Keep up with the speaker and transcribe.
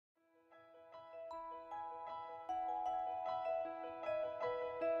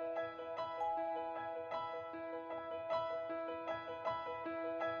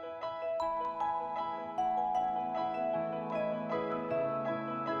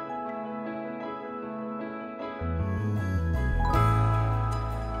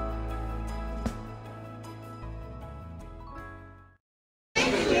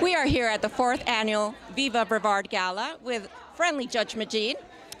are here at the 4th annual Viva Brevard Gala with friendly Judge Majeed,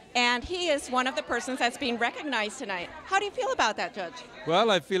 and he is one of the persons that's being recognized tonight. How do you feel about that, Judge?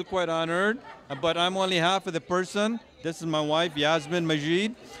 Well, I feel quite honored, but I'm only half of the person. This is my wife, Yasmin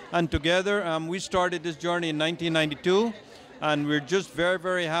Majeed, and together we started this journey in 1992, and we're just very,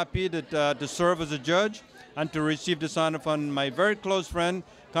 very happy that, to serve as a judge and to receive this honor from my very close friend,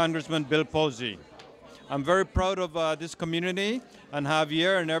 Congressman Bill Posey. I'm very proud of this community and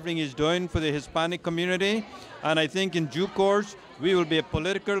Javier and everything he's doing for the Hispanic community. And I think in due course, we will be a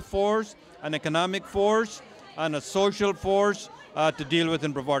political force, an economic force, and a social force to deal with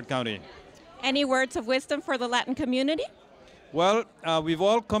in Brevard County. Any words of wisdom for the Latin community? Well, we've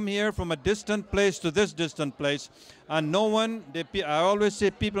all come here from a distant place to this distant place, and no one, I always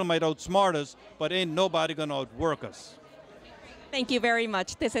say people might outsmart us, but ain't nobody gonna outwork us. Thank you very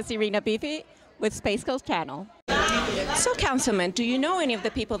much. This is Irina Biffi with Space Coast Channel. So, Councilman, do you know any of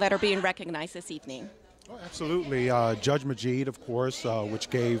the people that are being recognized this evening? Oh, absolutely. Judge Majeed, of course, which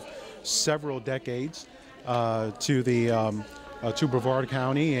gave several decades to Brevard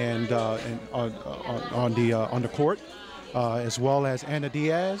County and on the court, as well as Ana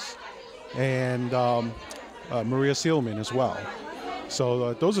Diaz and Maria Seelman as well.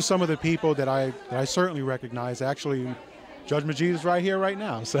 So those are some of the people that I certainly recognize. Actually, Judge Majeed is right here right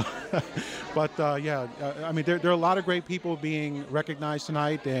now. So, but yeah, I mean, there are a lot of great people being recognized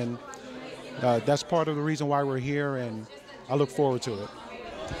tonight, and that's part of the reason why we're here, and I look forward to it.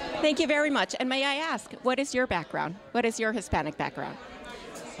 Thank you very much. And may I ask, what is your background? What is your Hispanic background?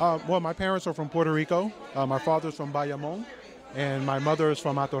 Well, my parents are from Puerto Rico. My father's from Bayamon, and my mother is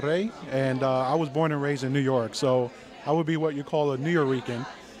from Atorrey. And I was born and raised in New York, so I would be what you call a New Yorican,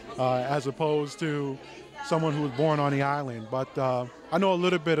 as opposed to someone who was born on the island. But I know a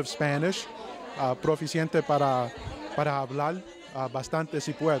little bit of Spanish, proficiente para hablar, bastante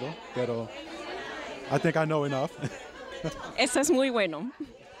si puedo, pero I think I know enough. Eso es muy bueno.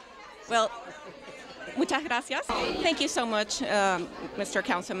 Well, muchas gracias. Thank you so much, Mr.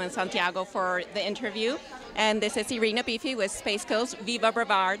 Councilman Santiago, for the interview. And this is Irina Biffi with Space Coast Viva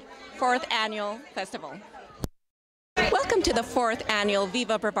Brevard 4th Annual Festival. Welcome to the 4th Annual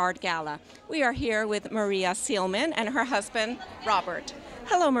Viva Brevard Gala. We are here with Maria Seelman and her husband, Robert.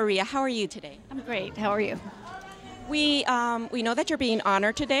 Hello, Maria. How are you today? I'm great. How are you? We know that you're being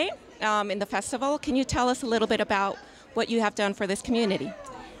honored today in the festival. Can you tell us a little bit about what you have done for this community?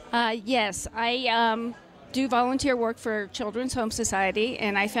 Yes, I do volunteer work for Children's Home Society,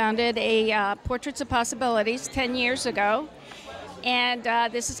 and I founded a Portraits of Possibilities 10 years ago. And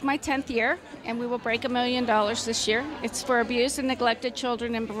this is my 10th year, and we will break $1 million this year. It's for abused and neglected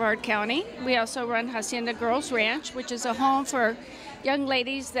children in Brevard County. We also run Hacienda Girls Ranch, which is a home for young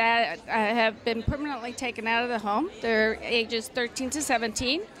ladies that have been permanently taken out of the home. They're ages 13 to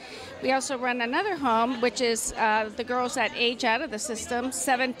 17. We also run another home, which is the girls that age out of the system.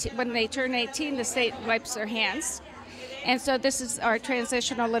 When they turn 18, the state wipes their hands. And so this is our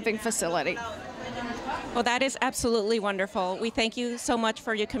transitional living facility. Well, that is absolutely wonderful. We thank you so much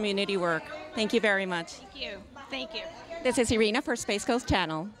for your community work. Thank you very much. Thank you. Thank you. This is Irina for Space Coast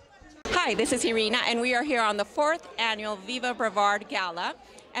Channel. Hi, this is Irina, and we are here on the 4th Annual Viva Brevard Gala.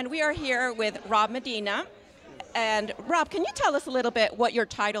 And we are here with Rob Medina. And Rob, can you tell us a little bit what your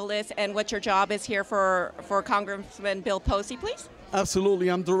title is and what your job is here for Congressman Bill Posey, please? Absolutely.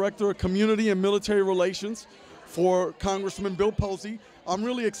 I'm Director of Community and Military Relations for Congressman Bill Posey. I'm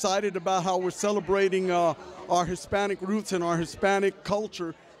really excited about how we're celebrating our Hispanic roots and our Hispanic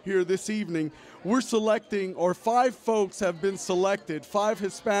culture here this evening. We're selecting, or 5 folks have been selected, 5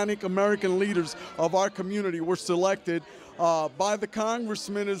 Hispanic American leaders of our community were selected by the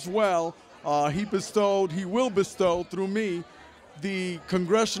Congressman as well. He will bestow through me the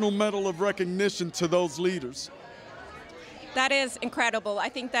Congressional Medal of Recognition to those leaders. That is incredible. I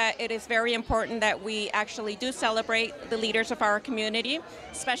think that it is very important that we actually do celebrate the leaders of our community,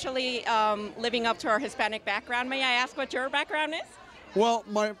 especially living up to our Hispanic background. May I ask what your background is? Well,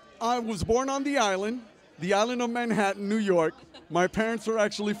 I was born on the island of Manhattan, New York. My parents are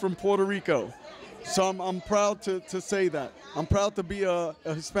actually from Puerto Rico. So I'm proud to say that. I'm proud to be a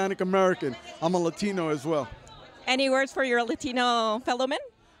Hispanic American. I'm a Latino as well. Any words for your Latino fellow men?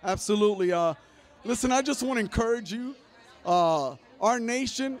 Absolutely. Listen, I just want to encourage you. Our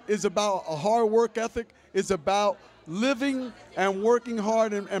nation is about a hard work ethic. It's about living and working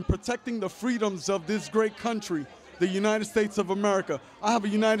hard and protecting the freedoms of this great country, the United States of America. I have a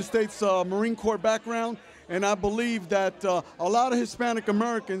United States Marine Corps background, and I believe that a lot of Hispanic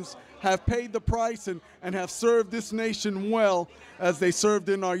Americans have paid the price and have served this nation well as they served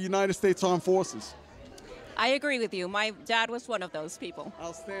in our United States Armed Forces. I agree with you. My dad was one of those people.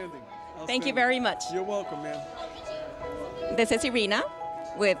 Outstanding. Thank you very much. You're welcome, man. This is Irina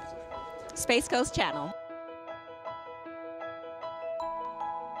with Space Coast Channel.